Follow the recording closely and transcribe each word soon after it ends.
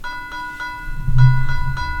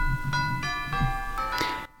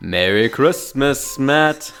Merry Christmas,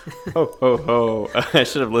 Matt. Ho, ho, ho. I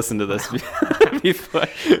should have listened to this before.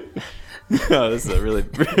 No, this is a really,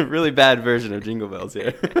 really bad version of Jingle Bells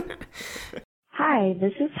here. Hi,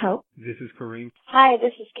 this is Hope. This is Kareem. Hi,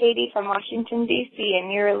 this is Katie from Washington, D.C.,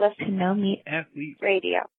 and you're listening to No Meat Athlete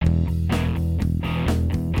Radio.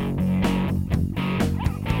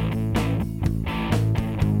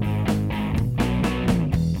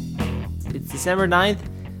 It's December 9th.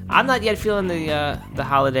 I'm not yet feeling the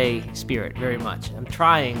holiday spirit very much. I'm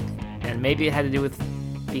trying, and maybe it had to do with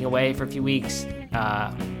being away for a few weeks.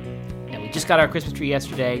 And we just got our Christmas tree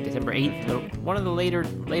yesterday, December 8th. One of the later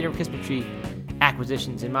Christmas tree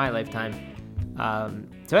acquisitions in my lifetime.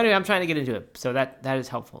 So anyway, I'm trying to get into it. So that is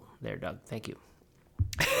helpful there, Doug. Thank you.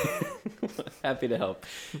 Happy to help.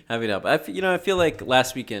 I feel like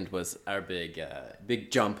last weekend was our big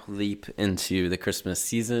jump leap into the Christmas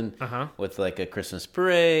season with like a Christmas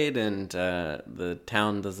parade, and the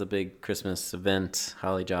town does a big Christmas event,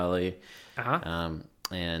 Holly Jolly. And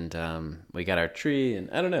we got our tree,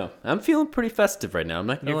 and I don't know. I'm feeling pretty festive right now. I'm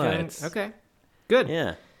not gonna lie. Okay. Good.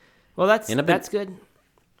 Yeah. Well, that's good.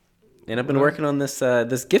 And I've been working on this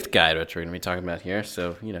gift guide, which we're gonna be talking about here.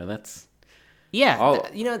 So that's. Yeah,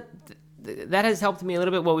 that has helped me a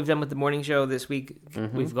little bit. What we've done with the morning show this week,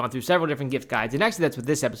 we've gone through several different gift guides, and actually that's what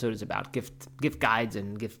this episode is about: gift guides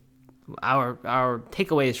and our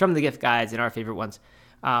takeaways from the gift guides and our favorite ones.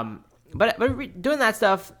 But doing that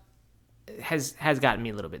stuff has gotten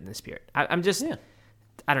me a little bit in the spirit. I'm just,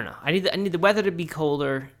 I don't know. I need the weather to be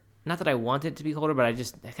colder. Not that I want it to be colder, but I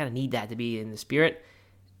kind of need that to be in the spirit.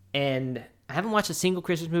 And I haven't watched a single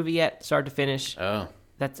Christmas movie yet, start to finish. Oh.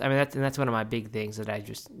 That's one of my big things that I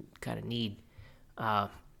just kind of need. I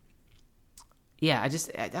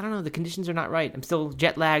don't know. The conditions are not right. I'm still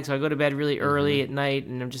jet lagged, so I go to bed really early at night,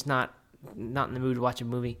 and I'm just not in the mood to watch a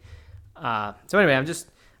movie. So anyway,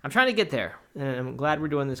 I'm trying to get there, and I'm glad we're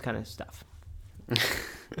doing this kind of stuff.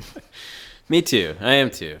 Me too. I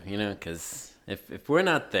am too. Because if we're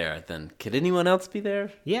not there, then could anyone else be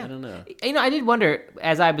there? Yeah. I don't know. I did wonder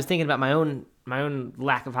as I was thinking about my own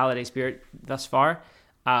lack of holiday spirit thus far.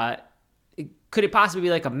 Could it possibly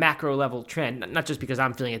be like a macro level trend? Not just because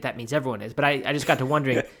I'm feeling it, that means everyone is. But I just got to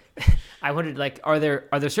wondering. I wondered, like, are there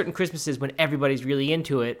certain Christmases when everybody's really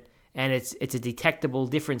into it, and it's a detectable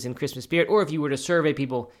difference in Christmas spirit? Or if you were to survey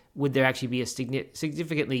people, would there actually be a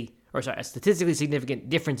statistically significant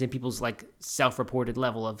difference in people's like self-reported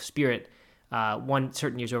level of spirit? One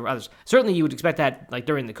certain years over others. Certainly, you would expect that, like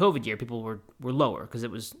during the COVID year, people were lower because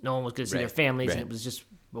no one was going to see their families, and it was just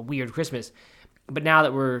a weird Christmas. But now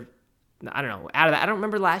that we're, I don't know, out of that, I don't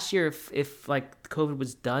remember last year if like COVID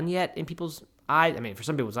was done yet in people's eyes. I mean, for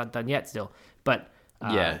some people it's not done yet still, but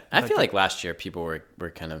I feel like last year people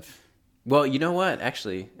were kind of, well, you know what?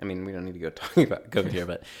 Actually, I mean, we don't need to go talking about COVID here,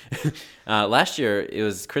 but last year it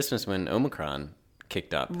was Christmas when Omicron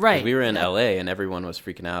kicked up. Right. We were in LA and everyone was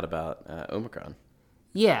freaking out about Omicron.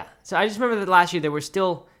 Yeah. So I just remember that last year there were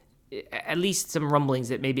still at least some rumblings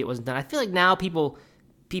that maybe it wasn't done. I feel like now people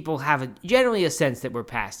have generally a sense that we're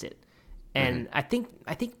past it, and I think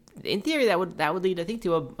in theory that would lead, I think,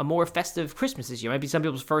 to a more festive Christmas this year. Might be some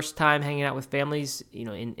people's first time hanging out with families,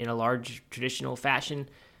 in a large traditional fashion.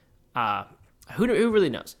 Who really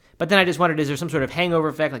knows? But then I just wondered, is there some sort of hangover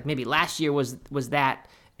effect? Like maybe last year was that,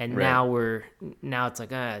 and right. now it's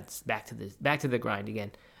like it's back to the grind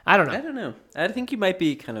again. I don't know. I think you might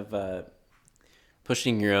be kind of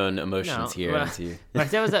pushing your own emotions here into.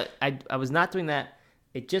 But I was not doing that.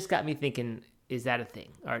 It just got me thinking: is that a thing?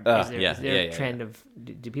 Or is there a trend of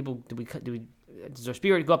does our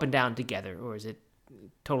spirit go up and down together, or is it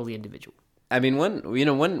totally individual? I mean,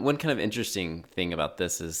 one kind of interesting thing about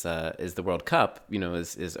this is the World Cup.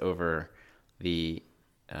 Is over the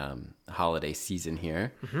holiday season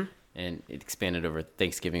here, and it expanded over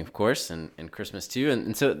Thanksgiving, of course, and Christmas too.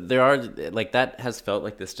 And so there are like that has felt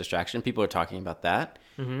like this distraction. People are talking about that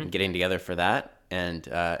and getting together for that. And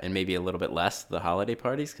maybe a little bit less the holiday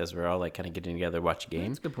parties because we're all like kind of getting together, watch a game.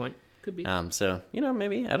 That's a good point. Could be. So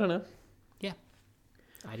maybe I don't know. Yeah,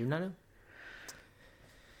 I do not know.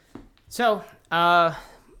 So,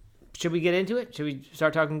 should we get into it? Should we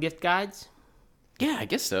start talking gift guides? Yeah, I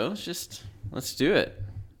guess so. Let's do it.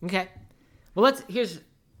 Okay. Well, it's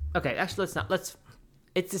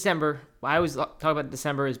December. I always talk about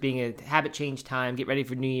December as being a habit change time. Get ready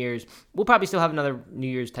for New Year's. We'll probably still have another New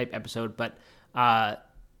Year's type episode, but I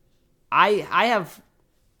have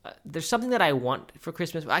there's something that I want for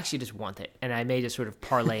Christmas. I actually just want it, and I may just sort of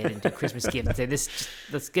parlay it into Christmas gift and say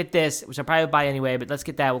let's get this, which I'll probably buy anyway, but let's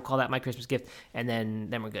get that. We'll call that my Christmas gift, and then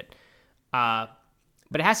we're good. But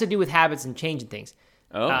it has to do with habits and changing things.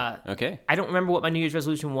 Oh, okay. I don't remember what my New Year's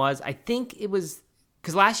resolution was. I think it was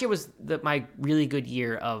because last year was my really good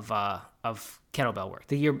year of kettlebell work.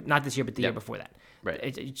 The year, not this year, but the year before that. Right.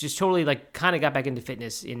 It just totally like kind of got back into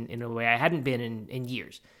fitness in a way I hadn't been in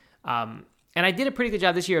years. And I did a pretty good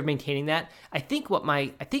job this year of maintaining that. I think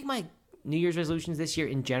my New Year's resolutions this year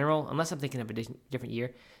in general, unless I'm thinking of a different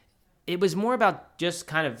year, it was more about just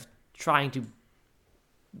kind of trying to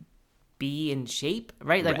be in shape,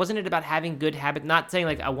 right? Like, wasn't it about having good habits? Not saying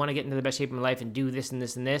like I want to get into the best shape of my life and do this and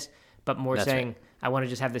this and this, but more saying I want to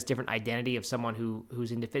just have this different identity of someone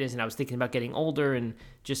who's into fitness. And I was thinking about getting older and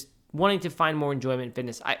just wanting to find more enjoyment in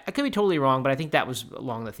fitness. I could be totally wrong, but I think that was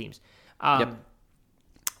along the themes.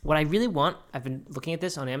 What I really want, I've been looking at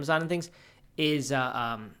this on Amazon and things, is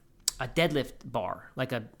a deadlift bar,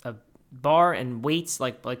 like a bar and weights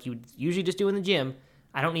like you would usually just do in the gym.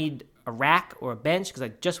 I don't need a rack or a bench because I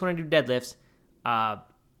just want to do deadlifts, but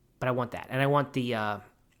I want that, and I want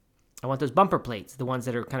those bumper plates, the ones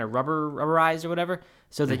that are kind of rubberized or whatever,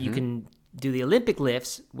 so that you can do the Olympic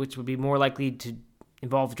lifts, which would be more likely to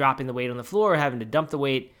involve dropping the weight on the floor or having to dump the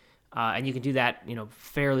weight, and you can do that,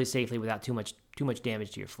 fairly safely without too much damage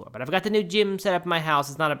to your floor. But I've got the new gym set up in my house.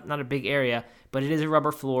 It's not a big area, but it is a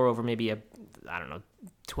rubber floor over maybe a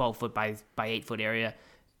 12 foot by 8 foot area,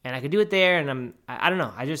 and I could do it there. And I don't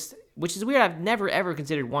know. Which is weird. I've never ever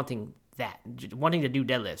considered wanting to do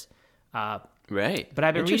deadlifts. Right. But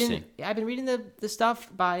I've been reading the stuff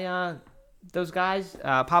by those guys,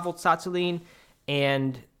 Pavel Tsatsouline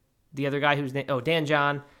and the other guy Dan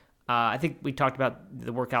John. I think we talked about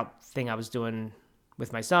the workout thing I was doing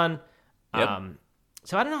with my son. Yep.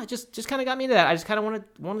 So I don't know. It just kind of got me into that. I just kind of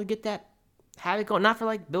wanted to get that habit going. Not for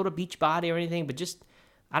like build a beach body or anything, but just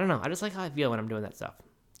I don't know. I just like how I feel when I'm doing that stuff.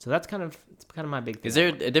 So it's kind of my big thing. Is there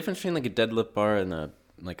a difference between like a deadlift bar and a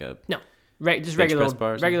no? Just regular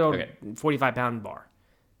okay. 45-pound bar.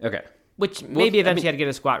 Okay. Which maybe eventually I'd get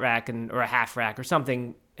a squat rack or a half rack or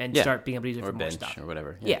something and start being able to use it for more stuff or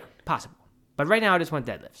whatever. Yeah, possible. But right now I just want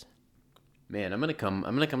deadlifts. Man, I'm gonna come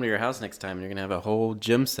to your house next time and you're gonna have a whole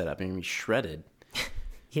gym set up and you're gonna be shredded.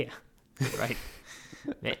 Yeah. Right.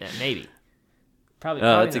 Maybe. Probably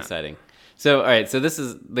that's not. exciting. So, all right. So this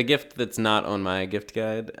is the gift that's not on my gift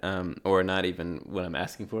guide, or not even what I'm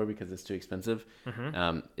asking for because it's too expensive.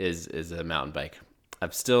 Is a mountain bike.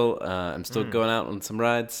 I'm still going out on some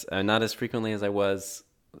rides, not as frequently as I was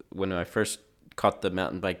when I first caught the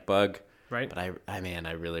mountain bike bug. Right. But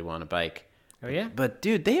I really want a bike. Oh yeah. But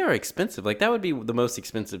dude, they are expensive. Like that would be the most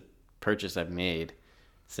expensive purchase I've made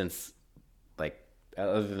since, like,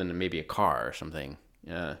 other than maybe a car or something.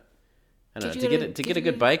 Yeah. I don't know. To get a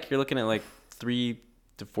good bike, you're looking at like $3,000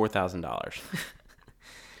 to $4,000.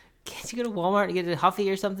 Can't you go to Walmart and get a Huffy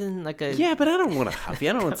or something like a? Yeah, but I don't want a Huffy.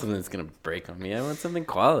 I don't want something that's gonna break on me. I want something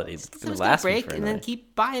quality. It's gonna last me forever. And then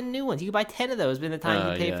keep buying new ones. You can buy 10 of those by the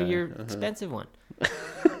time you pay for your expensive one.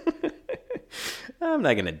 I'm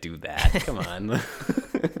not gonna do that. Come on.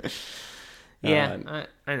 Yeah,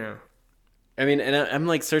 I know. I mean, and I'm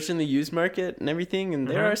like searching the used market and everything, and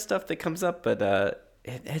there are stuff that comes up, but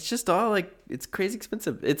it's just all like it's crazy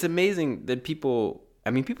expensive. It's amazing that people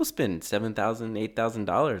spend $7,000,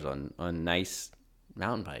 $8,000 on nice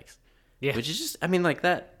mountain bikes. Yeah, which is just, I mean, like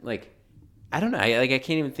that, like I don't know, I can't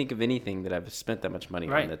even think of anything that I've spent that much money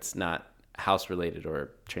on that's not house related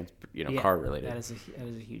or car related. That is a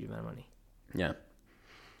huge amount of money. Yeah.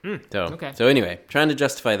 So anyway, trying to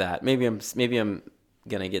justify that. Maybe I'm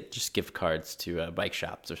gonna get just gift cards to bike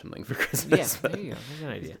shops or something for Christmas. Yeah, there you go. That's an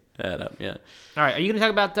idea. That up, yeah. All right, are you gonna talk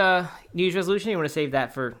about New Year's resolution? Or you want to save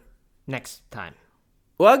that for next time?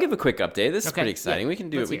 Well, I'll give a quick update. This is pretty exciting. Yeah. We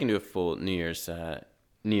can do a full New Year's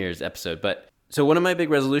episode. But so one of my big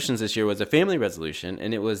resolutions this year was a family resolution,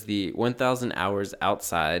 and it was the 1,000 hours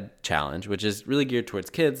outside challenge, which is really geared towards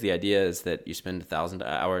kids. The idea is that you spend 1,000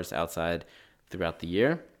 hours outside throughout the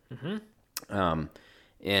year.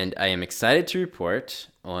 And I am excited to report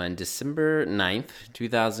on December 9th,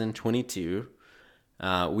 2022,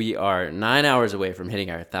 we are 9 hours away from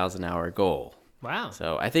hitting our 1,000-hour goal. Wow.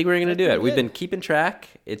 So I think we're going to do it. We've been keeping track.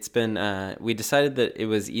 It's been, we decided that it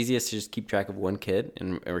was easiest to just keep track of one kid,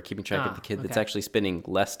 and we're keeping track of the kid that's actually spending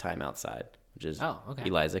less time outside, which is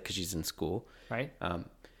Eliza, because she's in school. Right.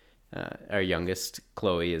 Our youngest,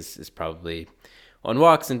 Chloe, is probably on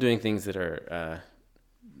walks and doing things that are,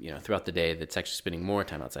 throughout the day that's actually spending more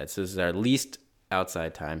time outside. So this is our least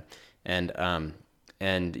outside time. And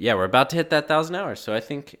yeah, we're about to hit that 1,000 hours. So I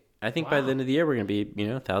think by the end of the year, we're going to be,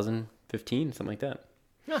 1,015, something like that.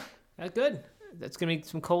 Huh, that's good. That's going to be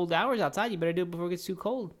some cold hours outside. You better do it before it gets too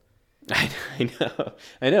cold. I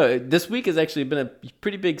know. This week has actually been a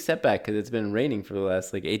pretty big setback because it's been raining for the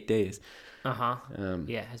last like 8 days. Yeah,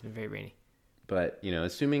 it has been very rainy. But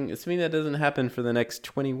assuming that doesn't happen for the next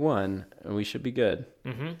 21, we should be good.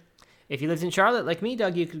 Mm-hmm. If you lived in Charlotte like me,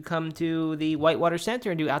 Doug, you could come to the Whitewater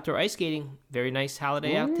Center and do outdoor ice skating. Very nice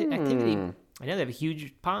holiday activity. I know they have a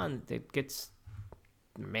huge pond that gets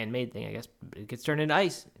man-made thing, I guess. It gets turned into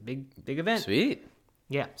ice. Big event. Sweet.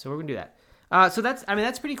 Yeah, so we're gonna do that. So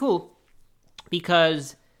that's pretty cool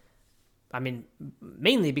because,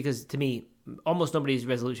 mainly because to me, almost nobody's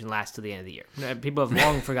resolution lasts to the end of the year. People have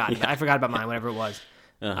long forgotten. I forgot about mine, whatever it was.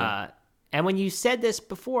 Uh-huh. And when you said this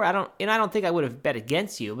before, I don't think I would have bet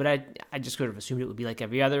against you, but I just sort of assumed it would be like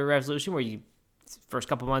every other resolution where you first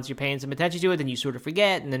couple months you're paying some attention to it, then you sort of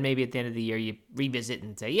forget, and then maybe at the end of the year you revisit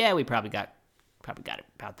and say, yeah, we probably got it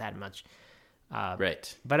about that much.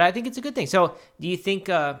 Right. But I think it's a good thing. So do you think,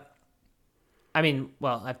 I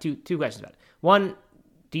have two questions about it. One,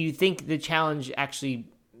 do you think the challenge actually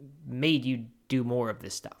made you do more of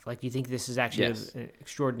this stuff? Like, do you think this is actually an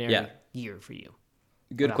extraordinary year for you?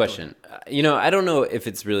 Good question. I don't know if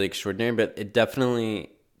it's really extraordinary, but it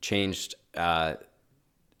definitely changed.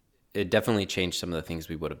 It definitely changed some of the things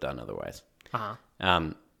we would have done otherwise.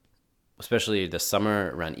 Especially the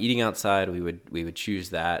summer around eating outside, we would choose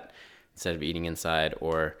that instead of eating inside,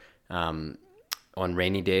 or on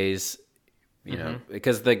rainy days,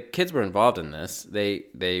 because the kids were involved in this. They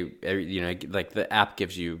like the app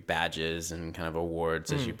gives you badges and kind of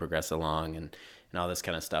awards as you progress along and all this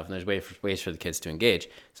kind of stuff. And there's ways for the kids to engage.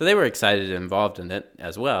 So they were excited and involved in it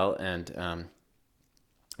as well. And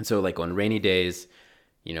so like on rainy days,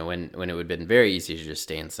 when it would have been very easy to just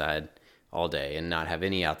stay inside all day and not have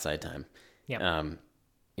any outside time. Yeah.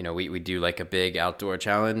 We do like a big outdoor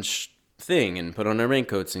challenge thing and put on our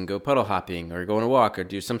raincoats and go puddle hopping or go on a walk or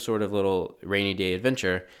do some sort of little rainy day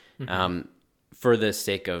adventure for the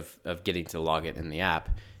sake of getting to log it in the app.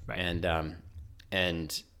 Right.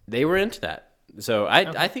 And they were into that. So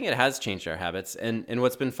I think it has changed our habits. And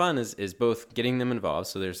what's been fun is both getting them involved.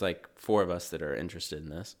 So there's like 4 of us that are interested in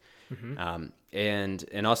this.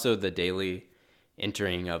 And also the daily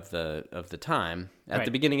entering of the time at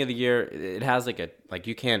the beginning of the year. It has like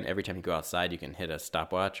you can, every time you go outside, you can hit a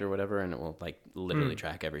stopwatch or whatever, and it will like literally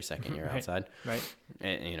track every second you're outside, right?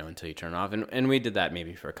 And, until you turn it off. And we did that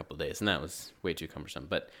maybe for a couple of days, and that was way too cumbersome.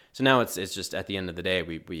 But so now it's just at the end of the day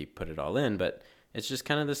we put it all in, but it's just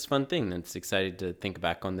kind of this fun thing that's exciting to think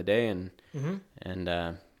back on the day and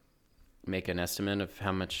make an estimate of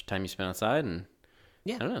how much time you spent outside. And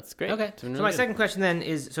I don't know, it's great. Okay. It's really so my good. second question then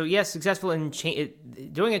is, so yes, successful in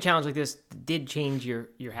doing a challenge like this did change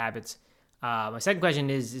your habits. My second question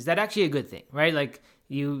is that actually a good thing, right? Like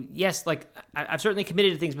I've certainly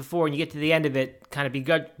committed to things before, and you get to the end of it kind of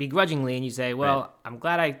begrudgingly, and you say, well, I'm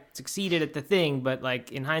glad I succeeded at the thing, but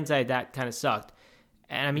like in hindsight, that kind of sucked.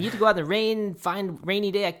 And you have to go out in the rain, find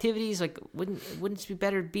rainy day activities. Like, wouldn't it be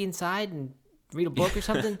better to be inside and read a book or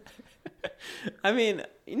something?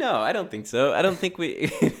 No, I don't think so. I don't think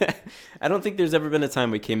I don't think there's ever been a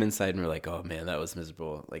time we came inside and we're like, oh man, that was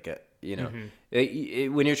miserable. Like, when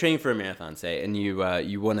you're training for a marathon, say, and you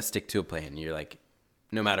want to stick to a plan, you're like,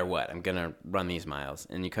 no matter what, I'm going to run these miles.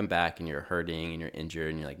 And you come back and you're hurting and you're injured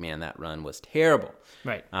and you're like, man, that run was terrible.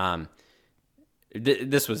 Right.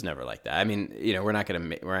 This was never like that. We're not going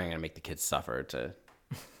to make the kids suffer to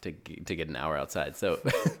get an hour outside. So,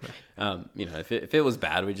 if it was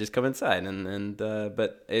bad, we'd just come inside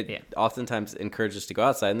but it oftentimes encouraged us to go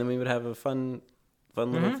outside, and then we would have a fun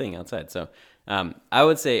little thing outside. So, I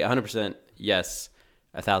would say 100% yes.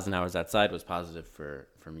 1,000 hours outside was positive for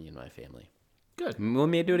me and my family. Good. We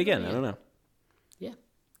may do it again. I don't know. Yeah.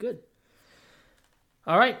 Good.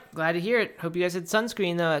 All right, glad to hear it. Hope you guys had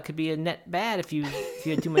sunscreen, though. It could be a net bad if you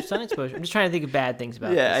had too much sun exposure. I'm just trying to think of bad things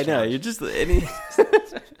about it. Yeah, I know. You're just... I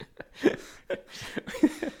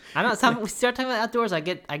know. Sometimes we start talking about outdoors, I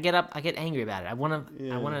get angry about it. I want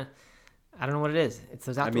to... I don't know what it is. It's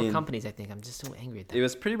those outdoor companies, I think. I'm just so angry at that. It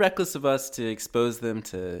was pretty reckless of us to expose them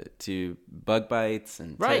to bug bites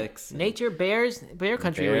and ticks. Nature, bear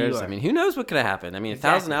country where you are. Who knows what could have happened?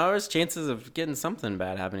 1,000 hours, chances of getting something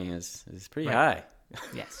bad happening is pretty high.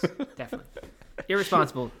 Yes, definitely.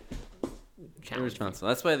 Irresponsible. Irresponsible.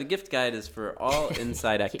 That's why the gift guide is for all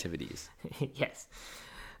inside activities. Yes.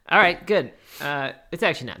 All right, good. It's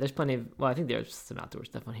actually not. There's plenty of... Well, I think there's some outdoor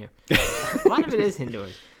stuff on here. A lot of it is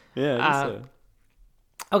indoors. Yeah, I think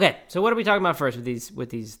so. Okay, so what are we talking about first with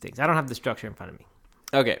these things? I don't have the structure in front of me.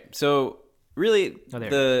 Okay, so really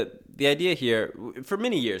the idea here, for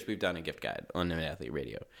many years we've done a gift guide on No Athlete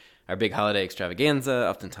Radio. Our big holiday extravaganza,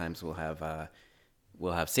 oftentimes we'll have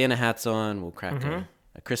Santa hats on, we'll crack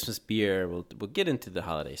a Christmas beer. We'll get into the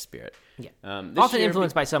holiday spirit. Yeah. This Often year,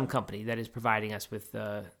 influenced by some company that is providing us with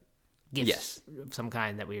gifts Yes. of some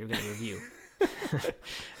kind that we are going to review.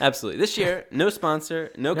 Absolutely. This year, no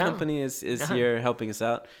sponsor, no company is here helping us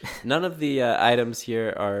out. None of the items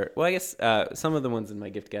here are, well, I guess some of the ones in my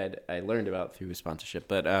gift guide I learned about through sponsorship,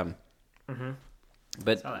 but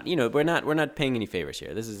we're not paying any favors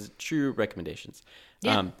here. This is true recommendations.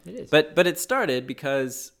 Yeah, it is. But it started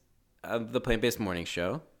because of the Plant-Based Morning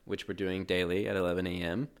Show, which we're doing daily at 11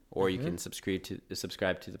 a.m., or you can subscribe to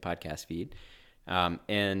the podcast feed,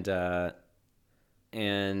 and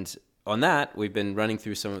on that, we've been running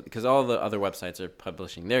through some, because all the other websites are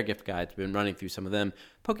publishing their gift guides. We've been running through some of them,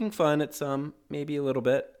 poking fun at some, maybe a little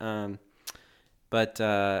bit. But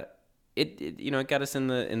it got us in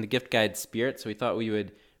the gift guide spirit. So we thought we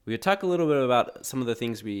would talk a little bit about some of the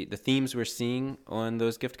themes we're seeing on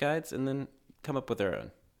those gift guides, and then come up with our own.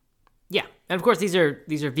 Yeah, and of course these are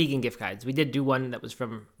vegan gift guides. We did do one that was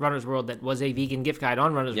from Runner's World that was a vegan gift guide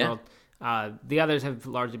on Runner's World. The others have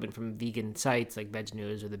largely been from vegan sites like Veg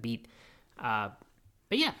News or The Beat. But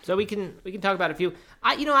yeah, so we can talk about a few.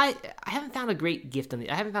 I haven't found a great gift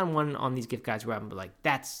I haven't found one on these gift guides where I'm like,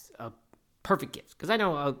 that's a perfect gift, because I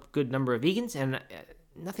know a good number of vegans, and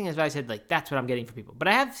nothing as I said like that's what I'm getting for people. But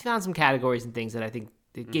I have found some categories and things that I think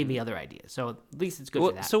that gave me other ideas. So at least it's good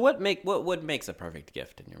for that. So what makes a perfect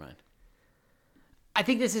gift in your mind? I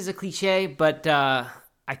think this is a cliche, but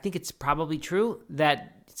I think it's probably true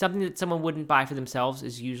that something that someone wouldn't buy for themselves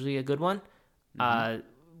is usually a good one.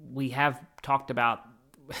 We have talked about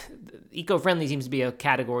eco-friendly seems to be a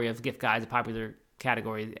category of gift guides, a popular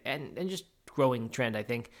category, and just growing trend, I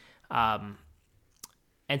think. And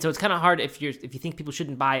so it's kind of hard if you think people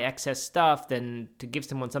shouldn't buy excess stuff, then to give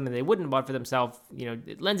someone something they wouldn't have bought for themselves,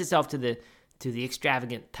 it lends itself to the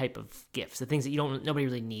extravagant type of gifts, the things that nobody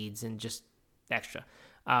really needs and just extra.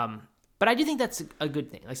 But I do think that's a good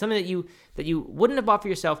thing, like something that you wouldn't have bought for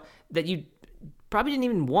yourself, that you probably didn't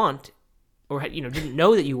even want, or didn't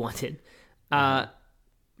know that you wanted,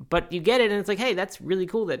 but you get it, and it's like, hey, that's really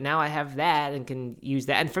cool that now I have that and can use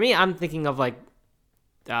that. And for me, I'm thinking of like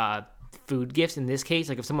food gifts in this case.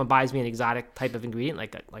 Like if someone buys me an exotic type of ingredient,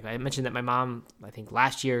 like I mentioned that my mom, I think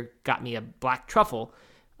last year, got me a black truffle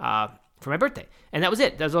for my birthday, and that was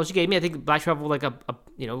it. That was all she gave me. I think black truffle, like a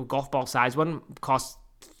golf ball size one, cost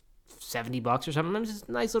 $70 or something. It was just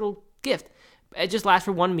a nice little gift. It just lasts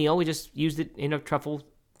for one meal. We just used it in a truffle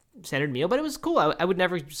centered meal, but it was cool. I would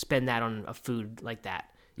never spend that on a food like that.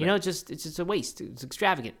 It's just a waste. It's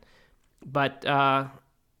extravagant, but it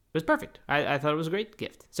was perfect. I thought it was a great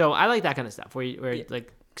gift. So I like that kind of stuff where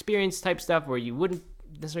like experience type stuff where you wouldn't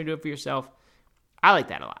necessarily do it for yourself. I like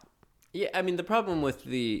that a lot. Yeah, I mean, the problem with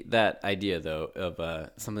that idea, though, of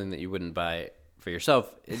something that you wouldn't buy for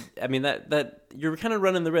yourself, that you're kind of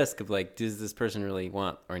running the risk of, like, does this person really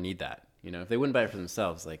want or need that? If they wouldn't buy it for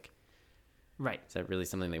themselves, like, right, is that really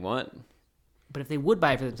something they want? But if they would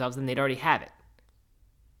buy it for themselves, then they'd already have it.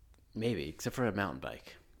 Maybe, except for a mountain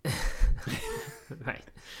bike. Right.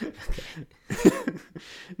 Okay.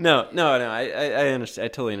 No. I understand. I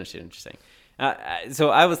totally understand what you're saying. So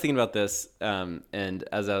I was thinking about this, and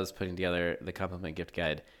as I was putting together the compliment gift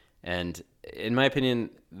guide, and in my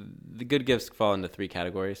opinion, the good gifts fall into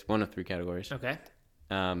one of three categories. Okay.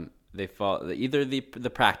 They fall either the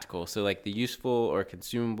practical, so like the useful or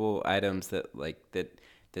consumable items that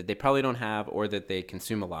they probably don't have, or that they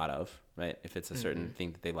consume a lot of, right? If it's a certain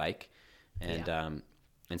thing that they like, and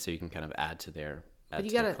so you can kind of add to their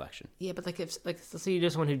collection. Yeah, but let's say you're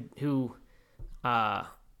just one who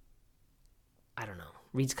I don't know,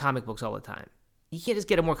 reads comic books all the time. You can't just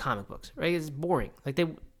get them more comic books, right? It's boring. Like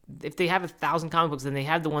if they have 1,000 comic books, then they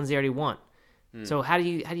have the ones they already want. So how do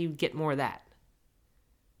you get more of that?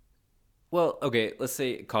 Well, okay, let's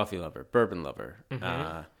say coffee lover, bourbon lover,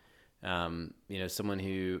 someone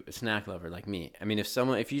a snack lover like me. I mean,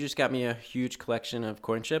 if you just got me a huge collection of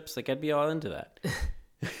corn chips, like I'd be all into that.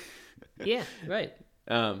 Yeah, right.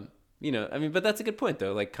 But that's a good point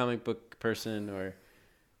though. Like comic book person, or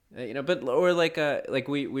like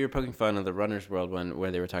we were poking fun on the Runner's World one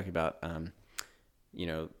where they were talking about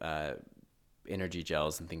energy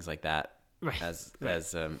gels and things like that. Right. As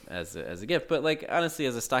a gift, but like honestly,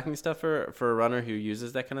 as a stocking stuffer for a runner who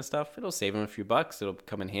uses that kind of stuff, it'll save them a few bucks. It'll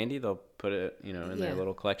come in handy. They'll put it in their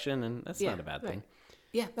little collection, and that's not a bad thing.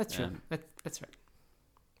 Yeah, that's true. That's right.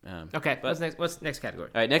 Okay, what's next category?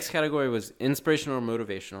 All right, next category was inspirational or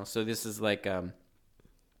motivational. So this is like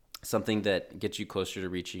something that gets you closer to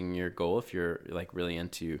reaching your goal. If you're like really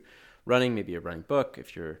into running, maybe a running book.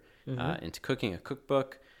 If you're into cooking, a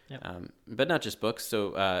cookbook. Yep. But not just books.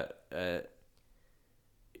 So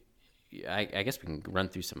I guess we can run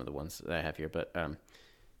through some of the ones that I have here, but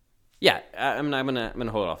yeah, I'm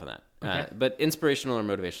gonna hold off on that. Okay. But inspirational or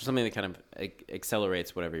motivational, something that kind of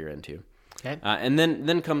accelerates whatever you're into. Okay. And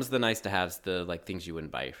then comes the nice to haves, the like things you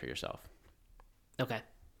wouldn't buy for yourself. Okay.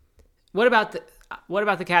 What about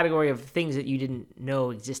the category of things that you didn't know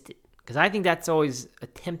existed? Because I think that's always a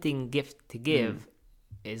tempting gift to give.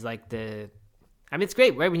 Is like it's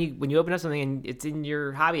great, right? When you open up something and it's in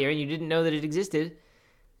your hobby area and you didn't know that it existed.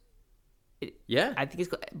 Yeah, I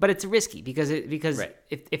think but it's risky because right.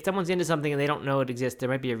 if someone's into something and they don't know it exists, there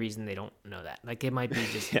might be a reason they don't know that. Like it might be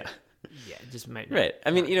just yeah, it just might not. Right. I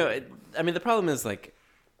mean, the problem is like,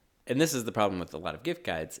 and this is the problem with a lot of gift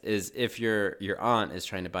guides, is if your aunt is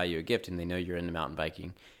trying to buy you a gift and they know you're into mountain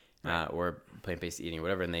biking, right, or plant-based eating or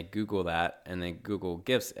whatever, and they Google that and they Google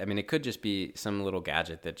gifts. I mean, it could just be some little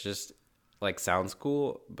gadget that just like sounds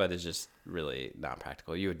cool, but is just really not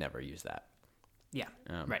practical. You would never use that. Yeah.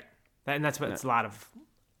 Right. And that's what it's a lot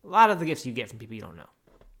of the gifts you get from people you don't know.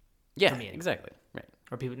 Yeah, exactly. Right.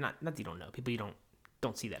 Or people not that you don't know, people you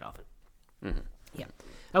don't see that often. Mm-hmm. Yeah.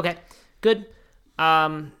 Okay. Good.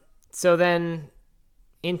 So then,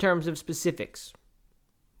 in terms of specifics,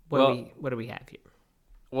 what do we have here?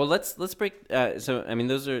 Well, let's break. So I mean,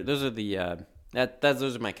 those are the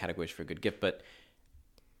those are my categories for a good gift. But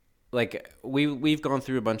like we've gone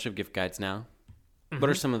through a bunch of gift guides now. Mm-hmm. What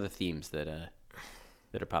are some of the themes that are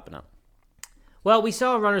popping up? Well, we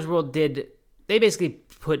saw Runner's World they basically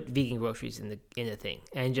put vegan groceries in the thing,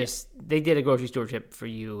 and just they did a grocery store trip for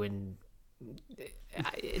you, and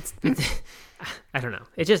it's I don't know.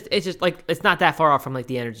 It's just like it's not that far off from like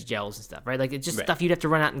the energy gels and stuff, right? Like it's just stuff you'd have to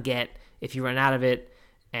run out and get if you run out of it,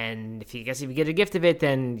 and if you get a gift of it,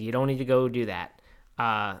 then you don't need to go do that.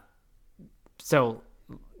 So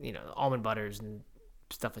almond butters and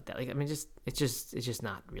stuff like that. Like I mean, it's just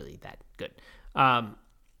not really that good. So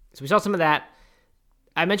we saw some of that.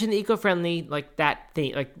 I mentioned the eco-friendly, like that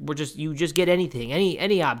thing, like you just get anything,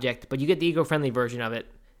 any object, but you get the eco-friendly version of it,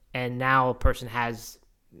 and now a person has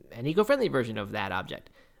an eco-friendly version of that object,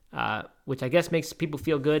 which I guess makes people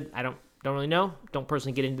feel good. I don't really know. Don't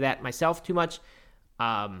personally get into that myself too much.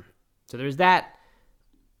 So there's that.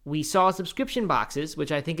 We saw subscription boxes,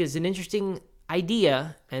 which I think is an interesting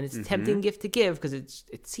idea, and it's a tempting gift to give because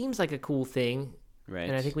it seems like a cool thing. Right.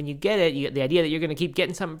 And I think when you get it, you get the idea that you're going to keep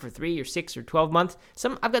getting something for 3 or 6 or 12 months.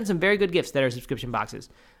 I've gotten some very good gifts that are subscription boxes,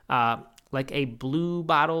 like a Blue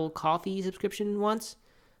Bottle coffee subscription once.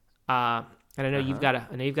 And I know you've got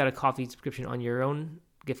a coffee subscription on your own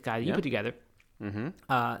gift guide that you put together. Mm-hmm.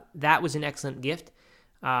 That was an excellent gift.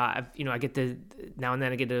 I get now and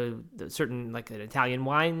then I get the certain like an Italian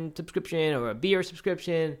wine subscription or a beer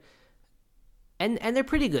subscription. And they're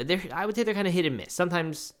pretty good. I would say they're kind of hit and miss.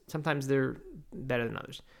 Sometimes they're better than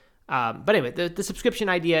others. But anyway, the subscription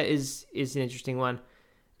idea is an interesting one.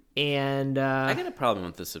 And I got a problem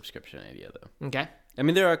with the subscription idea though. Okay. I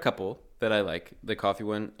mean, there are a couple that I like. The coffee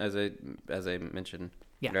one, as I mentioned,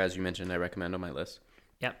 yeah, or as you mentioned, I recommend on my list.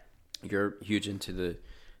 Yep. You're huge into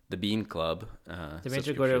the Bean Club. The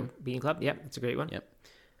Venture Go to Bean Club. Yep, it's a great one. Yep.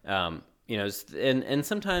 And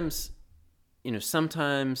sometimes,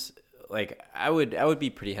 like I would be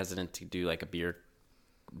pretty hesitant to do like a beer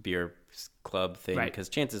club thing because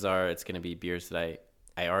chances are it's going to be beers that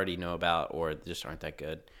I already know about or just aren't that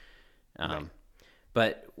good.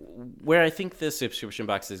 But where I think the subscription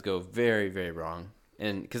boxes go very, very wrong,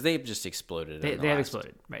 and because they've just exploded, they have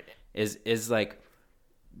exploded, right? Is like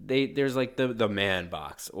there's like the man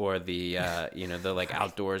box or the the like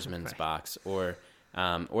outdoorsman's box or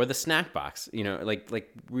the snack box, like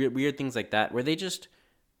weird things like that where they just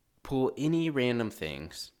pull any random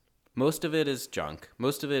things. Most of it is junk.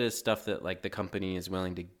 Most of it is stuff that like the company is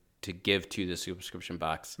willing to give to the subscription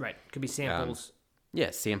box. Right. Could be samples.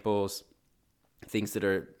 Samples. Things that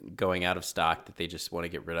are going out of stock that they just want to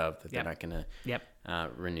get rid of that they're not going to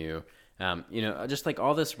renew. Just like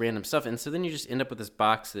all this random stuff. And so then you just end up with this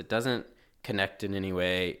box that doesn't connect in any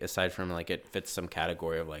way aside from like it fits some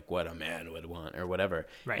category of like what a man would want or whatever.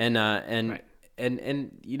 Right.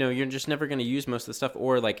 And you're just never going to use most of the stuff,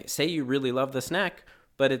 or like say you really love the snack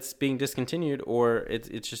but it's being discontinued, or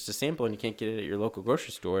it's just a sample and you can't get it at your local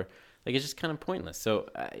grocery store. Like it's just kind of pointless. So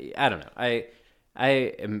I don't know. I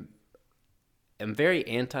am very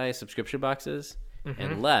anti subscription boxes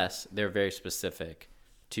unless they're very specific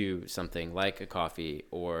to something like a coffee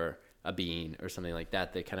or a bean or something like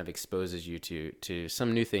that kind of exposes you to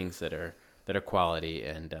some new things that are quality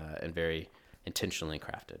and very intentionally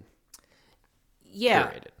crafted.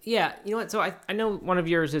 Yeah. Curated. Yeah. You know what? So I know one of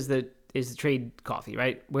yours is the trade coffee,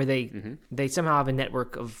 right? Where they somehow have a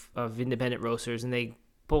network of independent roasters and they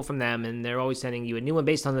pull from them, and they're always sending you a new one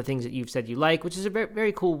based on the things that you've said you like, which is a very,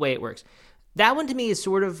 very cool way it works. That one to me is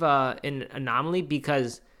sort of an anomaly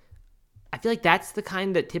because I feel like that's the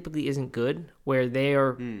kind that typically isn't good, where they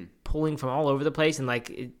are pulling from all over the place, and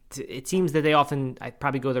like it seems that they often I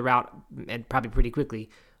probably go the route, and probably pretty quickly,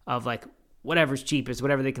 of like whatever's cheapest,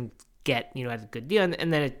 whatever they can get, at a good deal,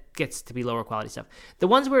 and then it gets to be lower quality stuff. The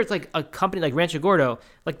ones where it's like a company like Rancho Gordo,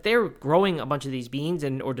 like they're growing a bunch of these beans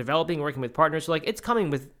or developing, working with partners, so like it's coming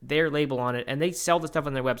with their label on it, and they sell the stuff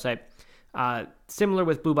on their website. Similar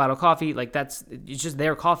with Blue Bottle Coffee, like it's just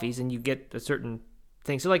their coffees, and you get a certain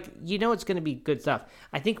thing. So like it's going to be good stuff.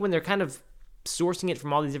 I think when they're kind of sourcing it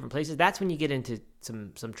from all these different places, that's when you get into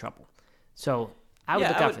some trouble. So I would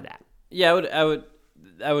look out for that. Yeah,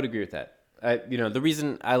 I would agree with that. The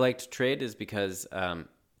reason I liked Trade is because,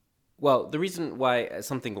 the reason why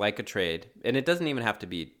something like a Trade, and it doesn't even have to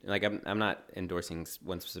be, like, I'm not endorsing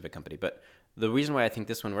one specific company, but the reason why I think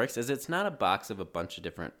this one works is it's not a box of a bunch of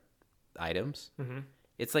different items. Mm-hmm.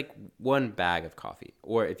 It's like one bag of coffee,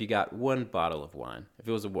 or if you got one bottle of wine, if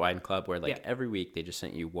it was a wine club where every week they just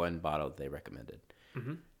sent you one bottle that they recommended.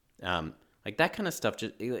 Mm-hmm. Like that kind of stuff,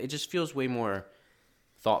 it just feels way more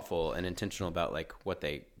thoughtful and intentional about like what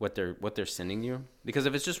they're sending you, because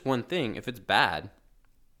if it's just one thing, if it's bad,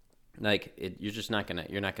 like you're not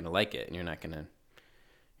gonna like it, and you're gonna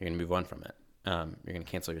move on from it. You're gonna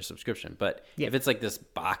cancel your subscription. But if it's like this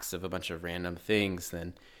box of a bunch of random things,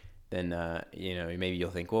 then maybe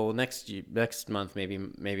you'll think, well, next month maybe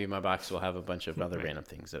my box will have a bunch of other random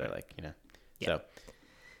things that I like. So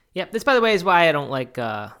this, by the way, is why I don't like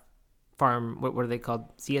farm. What are they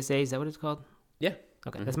called? CSA? Is that what it's called? Yeah.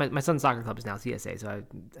 Okay, that's my son's soccer club is now CSA, so I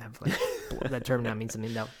have like that term now means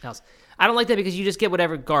something else. I don't like that because you just get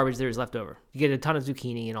whatever garbage there is left over. You get a ton of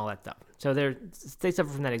zucchini and all that stuff. So they suffer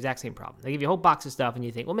from that exact same problem. They give you a whole box of stuff, and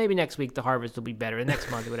you think, well, maybe next week the harvest will be better, and next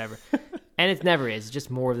month or whatever, and it never is. It's just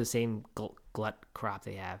more of the same glut crop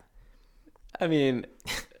they have. I mean,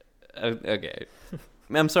 okay.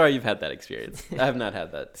 I'm sorry you've had that experience. I have not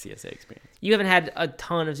had that CSA experience. You haven't had a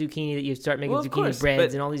ton of zucchini that you start making zucchini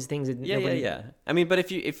breads and all these things. Yeah. I mean,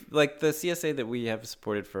 but if like the CSA that we have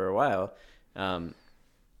supported for a while,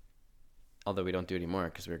 although we don't do anymore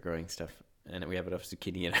because we're growing stuff and we have enough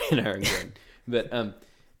zucchini in our garden. But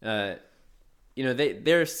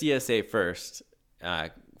they're CSA first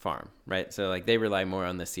farm, right? So like they rely more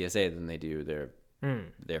on the CSA than they do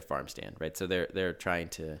their farm stand, right? So they're trying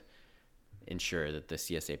to ensure that the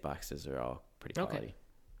CSA boxes are all pretty quality. Okay.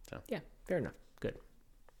 So yeah, fair enough. Good.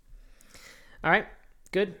 All right,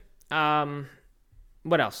 good.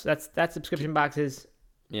 What else? That's subscription boxes.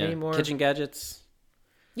 Yeah. Any more? Kitchen gadgets.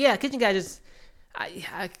 Yeah, kitchen gadgets.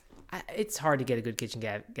 It's hard to get a good kitchen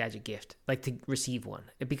gadget gift, like to receive one,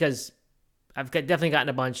 because I've definitely gotten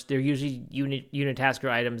a bunch. They're usually unitasker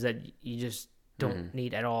items that you just don't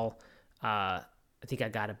need at all. I think I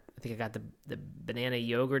got the banana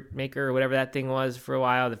yogurt maker or whatever that thing was for a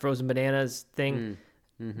while. The frozen bananas thing.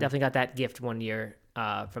 Mm-hmm. Definitely got that gift one year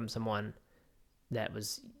from someone that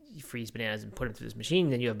was, you freeze bananas and put them through this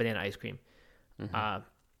machine, then you have banana ice cream. Mm-hmm.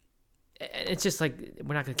 It's just like,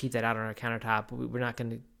 we're not going to keep that out on our countertop. We're not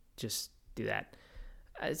going to just do that.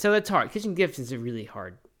 So it's hard. Kitchen gifts is a really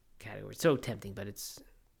hard category. It's so tempting, but it's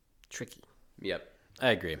tricky. Yep,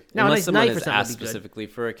 I agree. Now, unless someone has asked specifically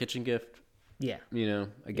for a kitchen gift,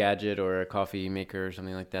 a gadget or a coffee maker or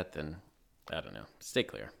something like that, then I don't know. Stay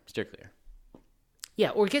clear. Steer clear.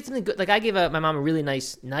 Yeah, or get something good. Like I gave my mom a really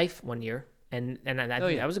nice knife one year, and I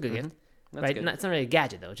think that was a good gift. That's right? good. It's not really a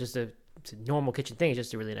gadget though. It's just it's a normal kitchen thing. It's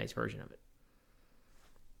just a really nice version of it.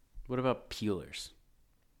 What about peelers?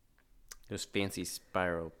 Those fancy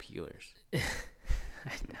spiral peelers.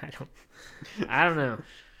 I don't know.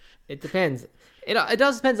 It depends. It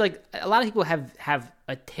does depends. Like a lot of people have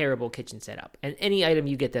a terrible kitchen setup, and any item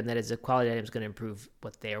you get them that is a quality item is going to improve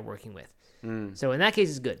what they are working with. So in that case,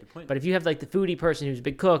 it's good. But if you have like the foodie person who's a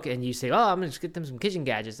big cook, and you say, "Oh, I'm going to just get them some kitchen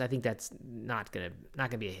gadgets," I think that's not gonna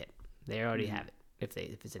be a hit. They already have it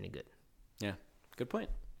if it's any good. Yeah, good point.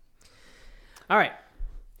 All right,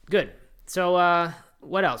 good. So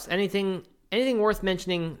what else? Anything worth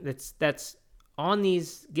mentioning that's on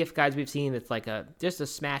these gift guides we've seen that's like just a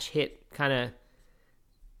smash hit kind of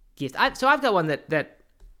gift? So I've got one that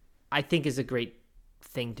I think is a great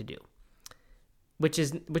thing to do, which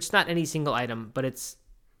is not any single item, but it's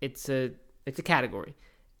a category,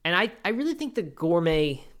 and I really think the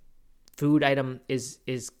gourmet food item is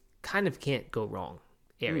kind of can't go wrong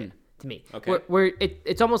area to me. Okay. Where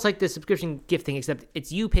it's almost like the subscription gift thing, except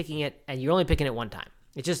it's you picking it and you're only picking it one time.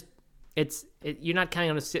 It's just you're not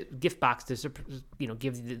counting on a gift box to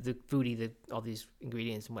give the foodie all these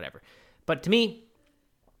ingredients and whatever. But to me,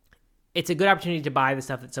 it's a good opportunity to buy the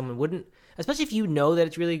stuff that someone wouldn't, especially if you know that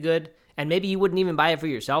it's really good, and maybe you wouldn't even buy it for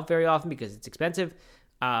yourself very often because it's expensive.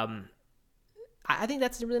 I think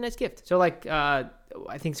that's a really nice gift. So like, I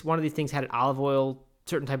think one of these things had an olive oil,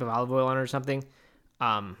 certain type of olive oil on it or something.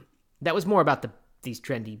 That was more about these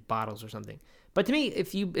trendy bottles or something. But to me,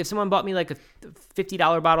 if someone bought me like a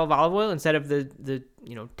 $50 bottle of olive oil instead of the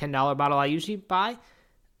 $10 bottle I usually buy,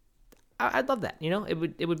 I'd love that.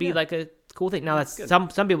 It would be like a cool thing. Now that's some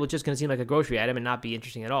people it's just going to seem like a grocery item and not be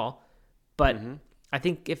interesting at all. But I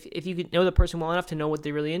think if you could know the person well enough to know what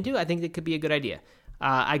they're really into, I think it could be a good idea.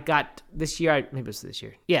 I got this year, maybe it was this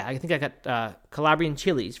year. Yeah, I think I got Calabrian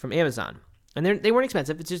chilies from Amazon. And they weren't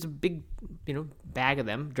expensive. It's just a big, bag of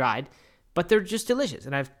them, dried. But they're just delicious.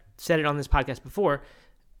 And I've said it on this podcast before.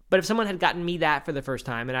 But if someone had gotten me that for the first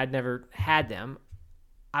time and I'd never had them,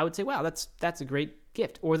 I would say, wow, that's a great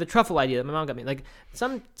gift. Or the truffle idea that my mom got me. Like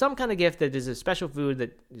some kind of gift that is a special food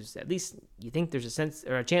that is at least you think there's a sense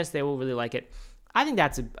or a chance they will really like it. I think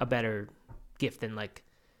that's a better gift than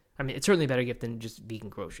it's certainly a better gift than just vegan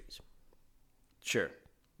groceries. Sure.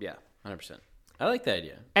 Yeah, 100%. I like that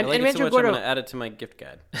idea. And I like it Rancho so much, Gordo, I'm going to add it to my gift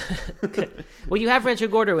guide. Well, you have Rancho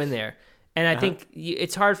Gordo in there, and I think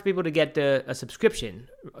it's hard for people to get a subscription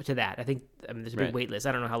to that. I think there's a big wait list.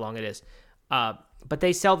 I don't know how long it is. But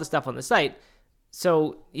they sell the stuff on the site.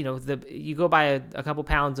 So, you go buy a couple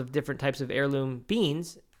pounds of different types of heirloom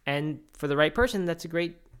beans, and for the right person, that's a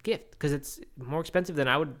great gift because it's more expensive than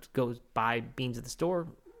I would go buy beans at the store,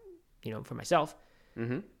 for myself.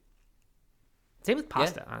 Mm-hmm. Same with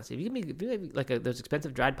pasta, honestly. If you give me like those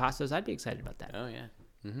expensive dried pastas, I'd be excited about that. Oh yeah,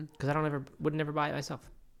 because would never buy it myself.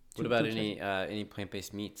 What about any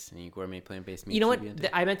plant-based meats? Any gourmet plant-based meats? You know what?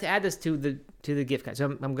 I meant to add this to the gift card,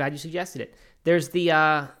 so I'm glad you suggested it. There's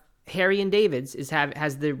the Harry and David's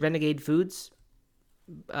has the Renegade Foods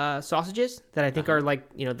sausages that I think are like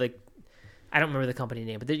I don't remember the company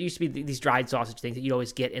name, but there used to be these dried sausage things that you'd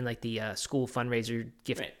always get in like the school fundraiser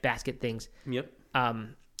gift basket things. Yep.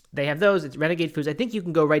 They have those. It's Renegade Foods. I think you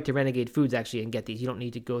can go right to Renegade Foods actually and get these. You don't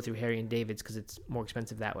need to go through Harry and David's because it's more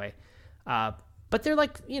expensive that way. But they're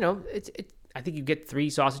like, I think you get 3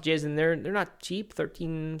 sausages and they're not cheap,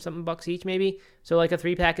 13 something bucks each maybe. So like a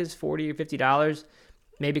 3-pack is $40 or $50.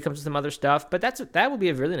 Maybe it comes with some other stuff, but that would be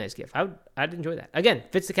a really nice gift. I'd enjoy that. Again,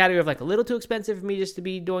 fits the category of like a little too expensive for me just to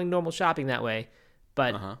be doing normal shopping that way.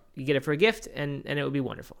 But you get it for a gift and it would be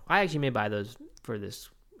wonderful. I actually may buy those for this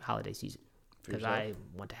holiday season because I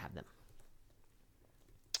want to have them.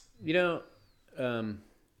 You know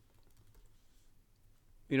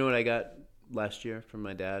what I got last year from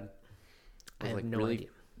my dad? I have no idea.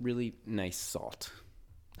 Really nice salt.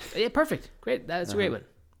 Yeah, perfect. Great. That's a great one.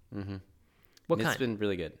 Mm-hmm. What kind? It's been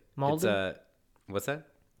really good. Malden? What's that?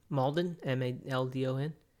 Malden?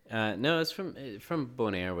 Maldon? No, it's from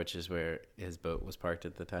Bonaire, which is where his boat was parked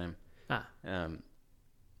at the time. I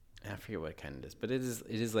forget what kind it is, but it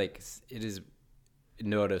is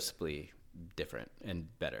noticeably different and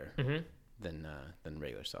better than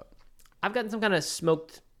regular salt. I've gotten some kind of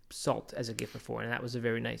smoked salt as a gift before, and that was a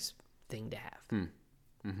very nice thing to have.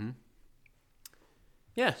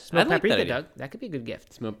 Yeah, smoked like paprika, that Doug. That could be a good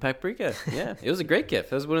gift. Smoked paprika. Yeah, it was a great gift.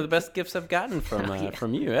 That was one of the best gifts I've gotten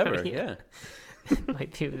from you ever. Yeah. It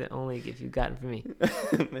might be the only gift you've gotten from me.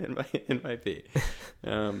 It might be.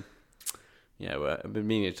 Yeah, well, I've been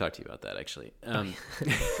meaning to talk to you about that actually.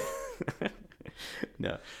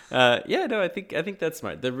 No. I think that's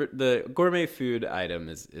smart. The gourmet food item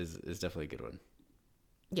is definitely a good one.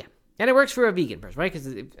 Yeah. And it works for a vegan person, right? Because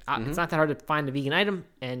it's not that hard to find a vegan item,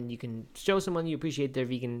 and you can show someone you appreciate their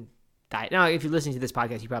vegan diet. Now, if you're listening to this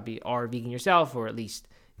podcast, you probably are vegan yourself, or at least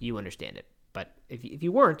you understand it. But if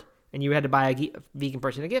you weren't, and you had to buy a vegan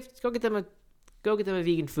person a gift, go get them a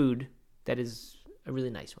vegan food that is a really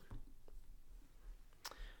nice one.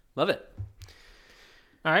 Love it.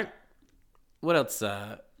 All right. What else?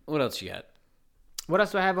 What else you got? What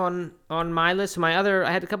else do I have on my list? I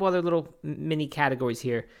had a couple other little mini categories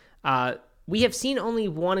here. We have seen only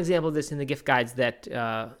one example of this in the gift guides that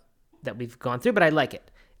we've gone through, but I like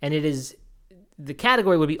it. And it is, the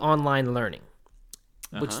category would be online learning,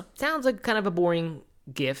 which sounds like kind of a boring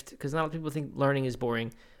gift because not a lot of people think learning is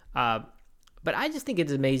boring. But I just think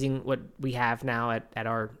it's amazing what we have now at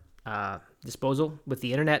our disposal with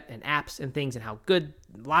the internet and apps and things, and how good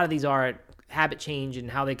a lot of these are at habit change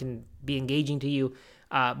and how they can be engaging to you.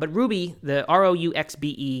 But Rouxbe, the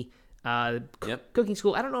Rouxbe, cooking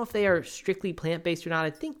school, I don't know if they are strictly plant-based or not. I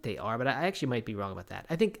think they are, but I actually might be wrong about that.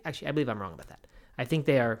 I believe I'm wrong about that. I think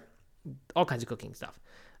they are all kinds of cooking stuff.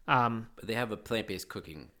 But they have a plant-based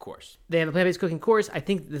cooking course. They have a plant-based cooking course. I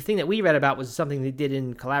think the thing that we read about was something they did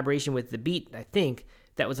in collaboration with The Beat, I think,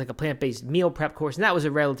 that was like a plant-based meal prep course, and that was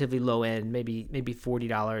a relatively low end, maybe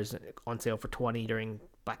 $40 on sale for $20 during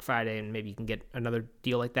Black Friday, and maybe you can get another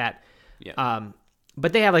deal like that. Yeah.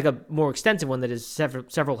 But they have like a more extensive one that is several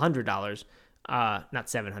 $100s, not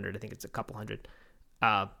 700. I think it's a couple hundred.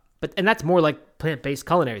 And that's more like plant-based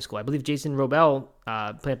culinary school. I believe Jason Robel,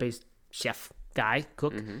 plant-based chef guy,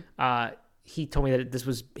 cook, he told me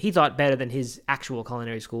that he thought better than his actual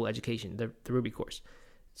culinary school education, the Ruby course.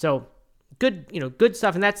 So good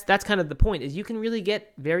stuff. And that's kind of the point, is you can really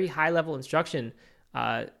get very high level instruction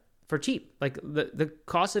for cheap. Like the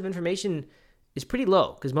cost of information is pretty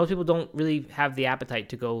low because most people don't really have the appetite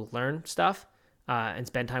to go learn stuff and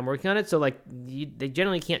spend time working on it. So like they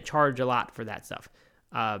generally can't charge a lot for that stuff.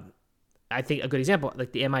 I think a good example,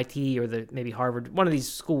 like the MIT or maybe Harvard, one of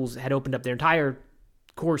these schools had opened up their entire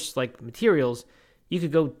course like materials. You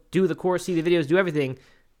could go do the course, see the videos, do everything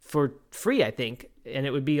for free, I think, and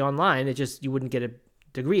it would be online. It just, you wouldn't get a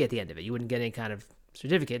degree at the end of it. You wouldn't get any kind of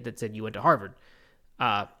certificate that said you went to Harvard.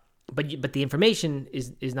 But the information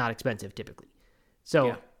is not expensive typically.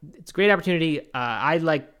 So it's a great opportunity. I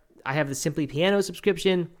have the Simply Piano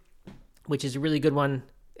subscription, which is a really good one,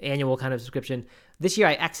 annual kind of subscription. This year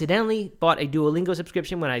I accidentally bought a Duolingo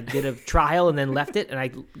subscription when I did a trial and then left it, and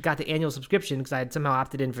I got the annual subscription because I had somehow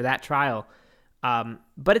opted in for that trial.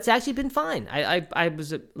 But it's actually been fine. I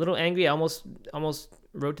was a little angry. I almost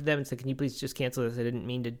wrote to them and said, can you please just cancel this? I didn't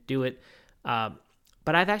mean to do it.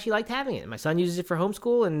 But I've actually liked having it. My son uses it for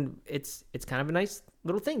homeschool, and it's kind of a nice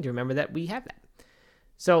little thing to remember that we have that.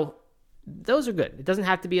 So those are good. It doesn't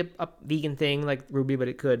have to be a vegan thing like Ruby, but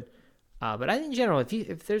it could. But I think in general, if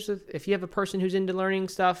you have a person who's into learning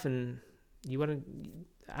stuff and you want to,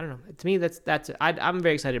 I don't know. To me, I'm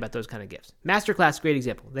very excited about those kind of gifts. Masterclass, great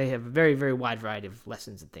example. They have a very, very wide variety of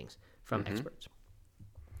lessons and things from experts.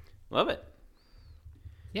 Love it.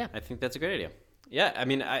 Yeah, I think that's a great idea. Yeah, I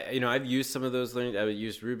mean, I've used some of those learning. I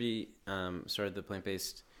used Ruby, started the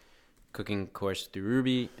plant-based cooking course through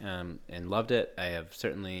Ruby, and loved it. I have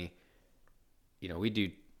certainly, we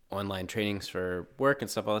do online trainings for work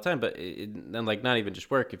and stuff all the time, but then like not even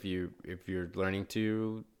just work. If you're learning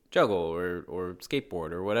to juggle or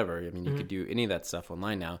skateboard or whatever, I mean, you could do any of that stuff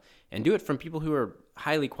online now and do it from people who are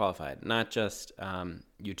highly qualified, not just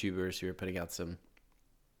YouTubers who are putting out some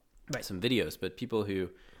videos, but people who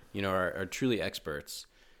are truly experts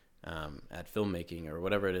at filmmaking or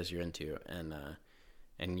whatever it is you're into,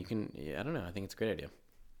 and you can, I don't know, I think it's a great idea.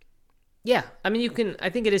 Yeah, I mean,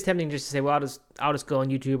 I think it is tempting just to say, well, I'll just go on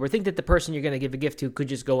YouTube, or think that the person you're going to give a gift to could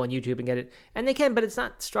just go on YouTube and get it, and they can, but it's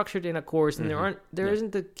not structured in a course, and there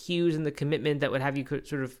isn't the cues and the commitment that would have you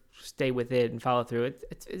sort of stay with it and follow through.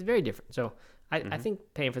 It's very different. So I think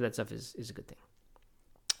paying for that stuff is a good thing.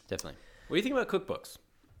 Definitely. What do you think about cookbooks?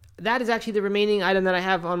 That is actually the remaining item that I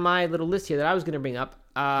have on my little list here that I was going to bring up.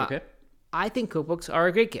 Okay. I think cookbooks are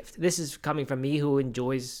a great gift. This is coming from me who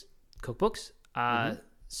enjoys cookbooks.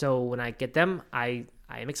 So when I get them, I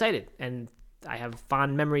am excited. And I have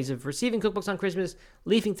fond memories of receiving cookbooks on Christmas,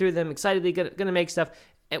 leafing through them, excitedly going to make stuff.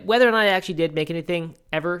 And whether or not I actually did make anything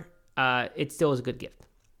ever, it still is a good gift.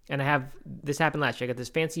 And this happened last year. I got this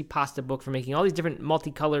fancy pasta book for making all these different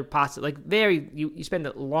multicolored pasta. Like you spend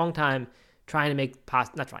a long time trying to make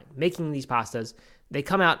making these pastas. They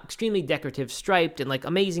come out extremely decorative, striped, and like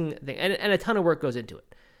amazing thing, and a ton of work goes into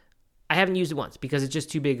it. I haven't used it once because it's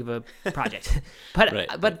just too big of a project.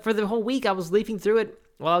 But for the whole week, I was leafing through it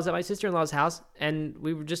while I was at my sister-in-law's house, and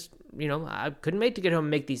we were just, I couldn't wait to get home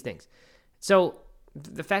and make these things. So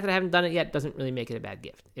the fact that I haven't done it yet doesn't really make it a bad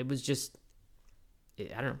gift. It was just,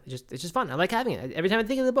 I don't know, it's just fun. I like having it. Every time I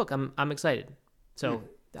think of the book, I'm excited. So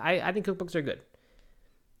I think cookbooks are good.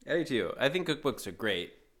 I do too. I think cookbooks are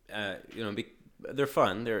great. They're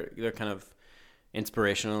fun. They're kind of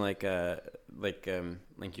inspirational, like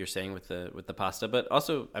you're saying with the pasta, but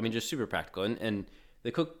also, I mean, just super practical. And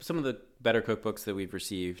some of the better cookbooks that we've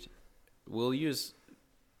received, we'll use,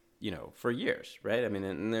 for years, right? I mean,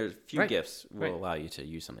 and there's few gifts will allow you to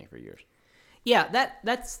use something for years. Yeah,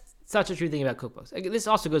 that's such a true thing about cookbooks. Like, this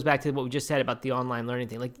also goes back to what we just said about the online learning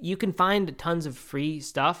thing. Like, you can find tons of free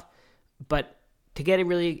stuff, but to get it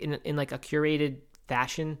really in like a curated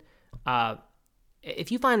fashion,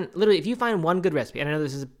 if you find one good recipe, and I know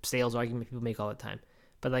this is a sales argument people make all the time,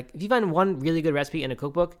 but like if you find one really good recipe in a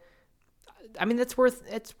cookbook, I mean, it's worth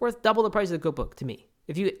double the price of the cookbook to me.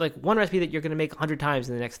 If you like one recipe that you're going to make 100 times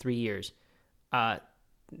in the next 3 years,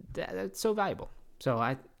 that's so valuable. So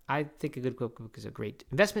I think a good cookbook is a great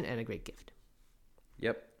investment and a great gift.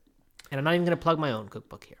 Yep. And I'm not even going to plug my own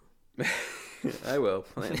cookbook here. I will.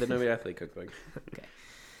 The No Meat Athlete cookbook.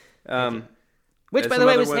 Okay. Which, by the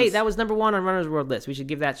way, that was number one on Runner's World list. We should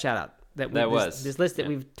give that shout out. this list that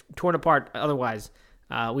we've torn apart. Otherwise,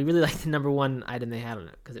 we really liked the number one item they had on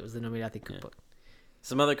it because it was the Nomiridate cookbook.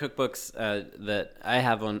 Some other cookbooks that I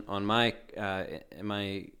have on my in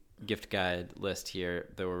my gift guide list here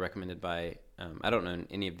that were recommended by I don't know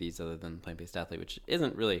any of these other than Plant Based Athlete, which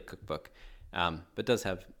isn't really a cookbook, but does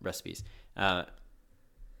have recipes.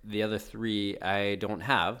 The other three I don't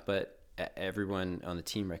have, but everyone on the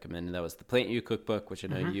team recommended. That was the Plant You cookbook, which I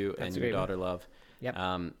know you and your daughter love. Yep.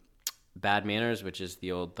 Bad Manners, which is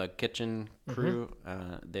the old Thug Kitchen crew.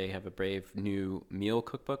 They have a brave new meal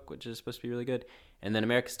cookbook, which is supposed to be really good. And then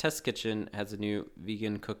America's Test Kitchen has a new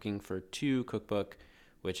vegan cooking for two cookbook,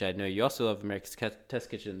 which I know you also love. America's Test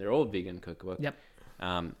Kitchen, their old vegan cookbook. Yep.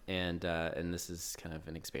 And this is kind of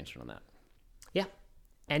an expansion on that. Yeah.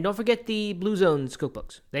 And don't forget the Blue Zones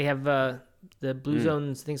cookbooks. They have the Blue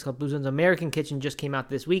Zones, things called Blue Zones American Kitchen just came out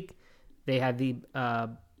this week. They had the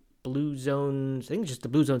Blue Zones, I think just the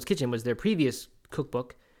Blue Zones Kitchen was their previous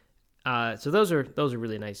cookbook. So those are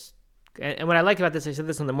really nice. And what I like about this, I said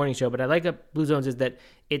this on the morning show, but I like about Blue Zones is that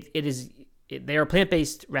they are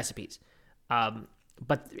plant-based recipes,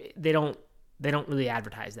 but they don't really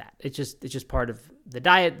advertise that. It's just part of the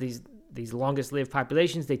diet. These longest lived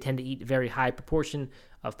populations, they tend to eat a very high proportion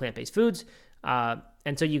of plant-based foods,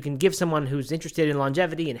 and so you can give someone who's interested in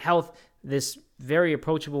longevity and health this very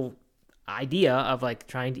approachable idea of like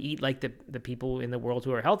trying to eat like the people in the world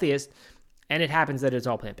who are healthiest, and it happens that it's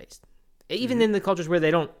all plant-based. Even in the cultures where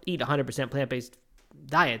they don't eat 100% plant-based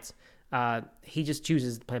diets, he just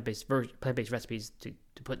chooses plant-based recipes to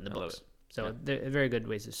put in the books. So they're very good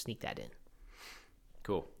ways to sneak that in.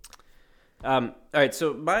 Cool. All right,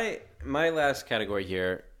 so my last category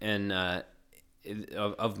here, and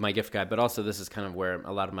of my gift guide, but also this is kind of where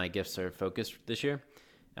a lot of my gifts are focused this year,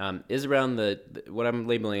 is around the what I'm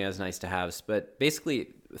labeling as nice to haves, but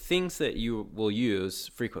basically things that you will use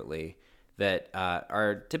frequently that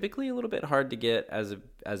are typically a little bit hard to get as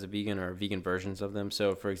a vegan or vegan versions of them.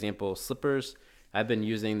 So, for example, slippers. I've been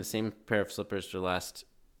using the same pair of slippers for the last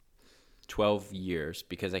 12 years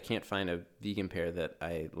because I can't find a vegan pair that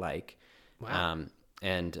I like. Wow.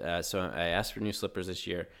 So I asked for new slippers this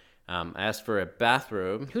year. I asked for a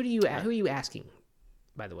bathrobe. Who are you asking,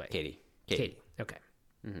 by the way? Katie. Okay.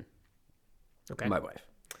 Mm-hmm. Okay. My wife.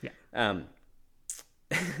 Yeah.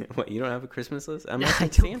 What, you don't have a Christmas list? I'm I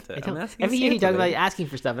asking don't. Santa. I don't. I'm asking Every year you Santa, talk man. about asking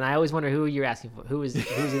for stuff, and I always wonder who you're asking for. Who's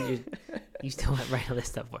it you still write a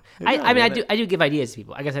list up for? I do give ideas to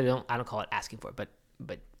people. I guess I don't call it asking for, but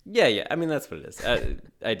Yeah. I mean, that's what it is.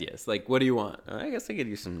 Ideas. Like, what do you want? I guess I could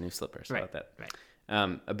use some new slippers. How about that?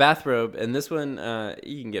 Right. A bathrobe, and this one,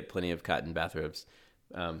 you can get plenty of cotton bathrobes.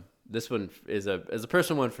 This one is a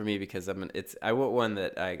personal one for me because I want one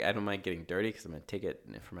that I don't mind getting dirty because I'm gonna take it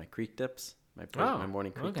for my creek dips, my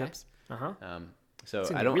morning creek dips. So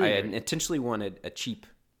I intentionally wanted a cheap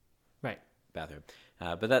bathrobe,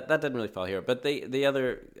 but that doesn't really fall here. But the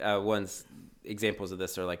other examples of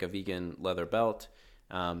this are like a vegan leather belt,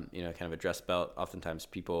 kind of a dress belt. Oftentimes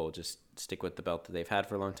people just stick with the belt that they've had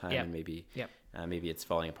for a long time, and maybe it's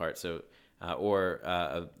falling apart. So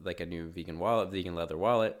like a new vegan leather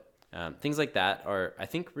wallet. Things like that are, I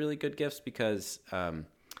think, really good gifts because, a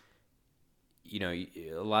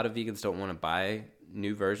lot of vegans don't want to buy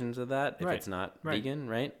new versions of that if it's not vegan,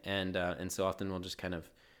 right? And so often we'll just kind of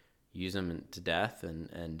use them to death.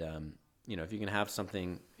 And if you can have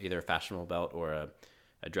something, either a fashionable belt or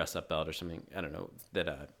a dress-up belt or something, I don't know,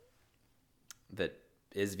 that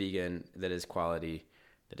is vegan, that is quality,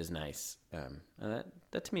 that is nice,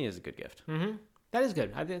 that to me is a good gift. Mm-hmm. That is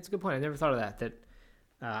good. I think it's a good point. I never thought of that.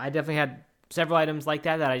 I definitely had several items like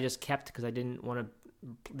that I just kept because I didn't want to.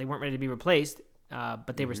 They weren't ready to be replaced,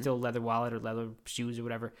 but they were still leather wallet or leather shoes or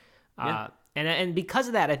whatever. And because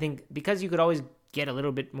of that, I think because you could always get a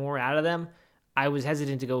little bit more out of them, I was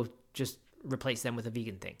hesitant to go just replace them with a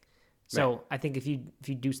vegan thing. So I think if you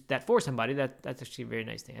do that for somebody, that's actually a very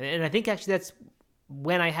nice thing. And I think actually that's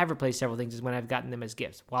when I have replaced several things is when I've gotten them as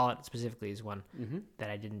gifts. Wallet specifically is one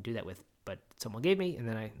that I didn't do that with, but someone gave me, and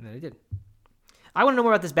then I did. I want to know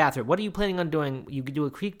more about this bathrobe. What are you planning on doing? You could do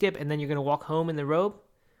a creek dip, and then you're going to walk home in the robe?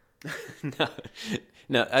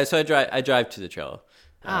 No. So I drive to the trail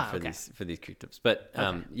for okay. these creek dips. But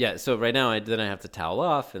so right now I have to towel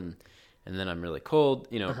off, and then I'm really cold.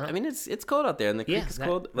 I mean it's cold out there, and the creek is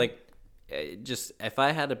cold. Like just if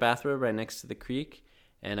I had a bathrobe right next to the creek,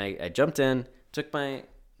 and I jumped in, took my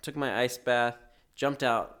ice bath, jumped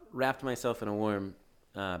out, wrapped myself in a warm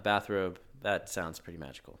bathrobe. That sounds pretty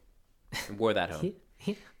magical. And wore that home.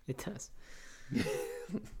 Yeah, it does.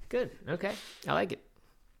 Good. Okay. I like it.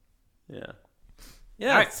 Yeah.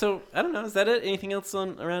 Yeah. Right. So I don't know. Is that it? Anything else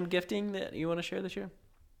around gifting that you want to share this year?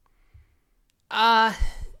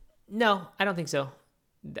 No, I don't think so.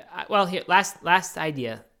 Well, here, last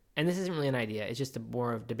idea, and this isn't really an idea. It's just a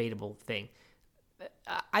more of debatable thing.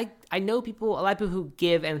 I know a lot of people who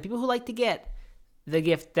give, and people who like to get the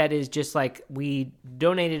gift that is just like, we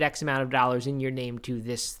donated X amount of dollars in your name to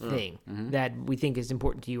this thing that we think is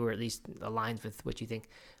important to you, or at least aligns with what you think.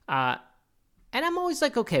 And I'm always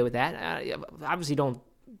like okay with that. Obviously, don't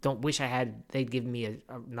wish they'd give me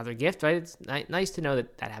another gift, right? It's nice to know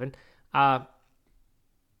that happened.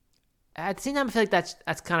 At the same time, I feel like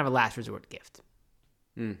that's kind of a last resort gift.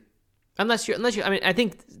 Unless you're, I mean, I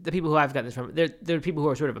think the people who I've gotten this from, they're people who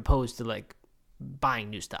are sort of opposed to like buying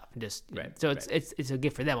new stuff, and just right. So it's a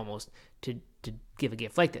gift for them almost to give a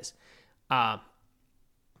gift like this. That's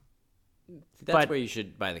where you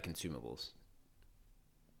should buy the consumables.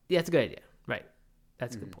 Yeah, that's a good idea. Right,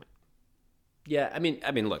 that's a good point. Yeah, I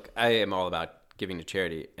mean, look, I am all about giving to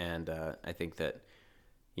charity, and I think that,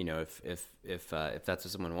 you know, if that's what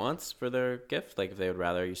someone wants for their gift, like if they would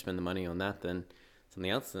rather you spend the money on that than something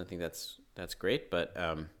else, then I think that's great. But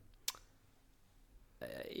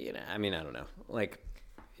you know, I mean, I don't know. Like,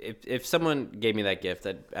 if someone gave me that gift,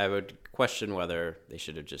 I would question whether they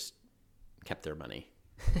should have just kept their money.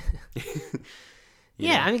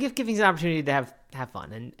 Yeah, know? I mean, giving is an opportunity to have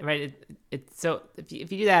fun, and right. So if you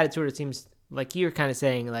do that, it sort of seems like you're kind of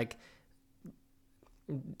saying like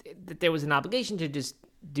that there was an obligation to just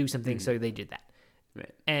do something, so they did that.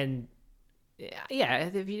 Right. And yeah,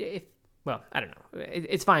 well, I don't know.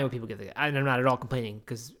 It's fine when people give the. I'm not at all complaining,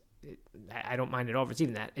 because I don't mind at all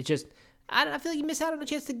receiving that. It's just I feel like you miss out on a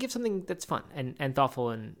chance to give something that's fun and thoughtful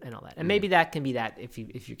and all that. And maybe that can be that if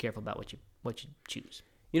you're careful about what you choose.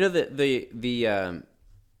 You know, the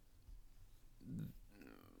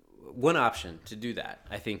one option to do that,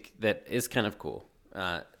 I think, that is kind of cool.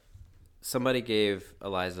 Somebody gave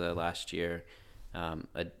Eliza last year,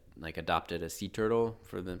 adopted a sea turtle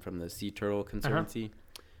from the Sea Turtle Conservancy,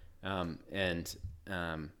 and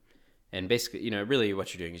basically, you know, really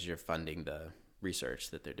what you're doing is you're funding the research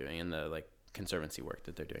that they're doing and the like conservancy work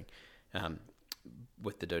that they're doing,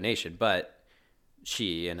 with the donation. But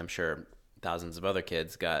she, and I'm sure thousands of other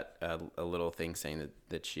kids, got a little thing saying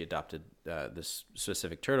that she adopted this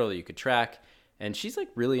specific turtle that you could track. And she's like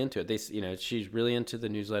really into it. She's really into the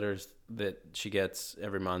newsletters that she gets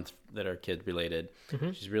every month that are kid related.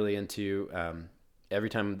 Mm-hmm. She's really into, every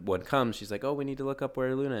time one comes, she's like, oh, we need to look up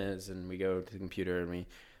where Luna is. And we go to the computer and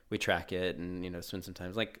we track it and, you know, spend some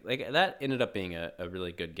time. Like that ended up being a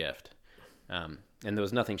really good gift. And there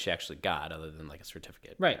was nothing she actually got other than like a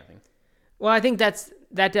certificate. Right. Kind of thing. Well, I think that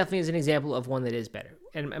definitely is an example of one that is better.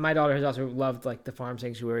 And my daughter has also loved like the farm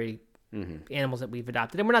sanctuary animals that we've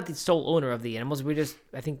adopted. And we're not the sole owner of the animals.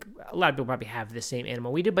 I think a lot of people probably have the same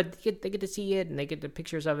animal we do, but they get to see it and they get the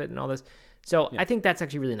pictures of it and all this. So yeah. I think that's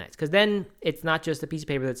actually really nice, because then it's not just a piece of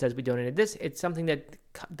paper that says we donated this. It's something that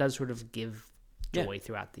does sort of give joy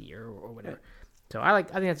throughout the year or whatever. Yeah. So I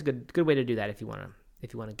think that's a good way to do that if you want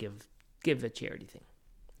to give a charity thing.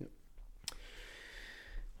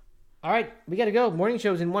 All right, we got to go. Morning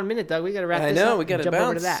show's in 1 minute, Doug. We got to wrap this up. I know, we got to jump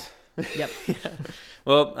over to that. Yep. Yeah.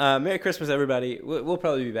 Well, Merry Christmas, everybody. We'll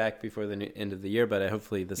probably be back before the end of the year, but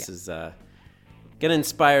hopefully this is going to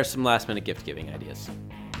inspire some last-minute gift-giving ideas.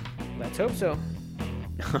 Let's hope so.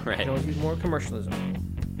 All right. Can always use more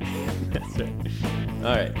commercialism. That's right.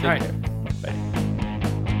 All right. Take care. Bye.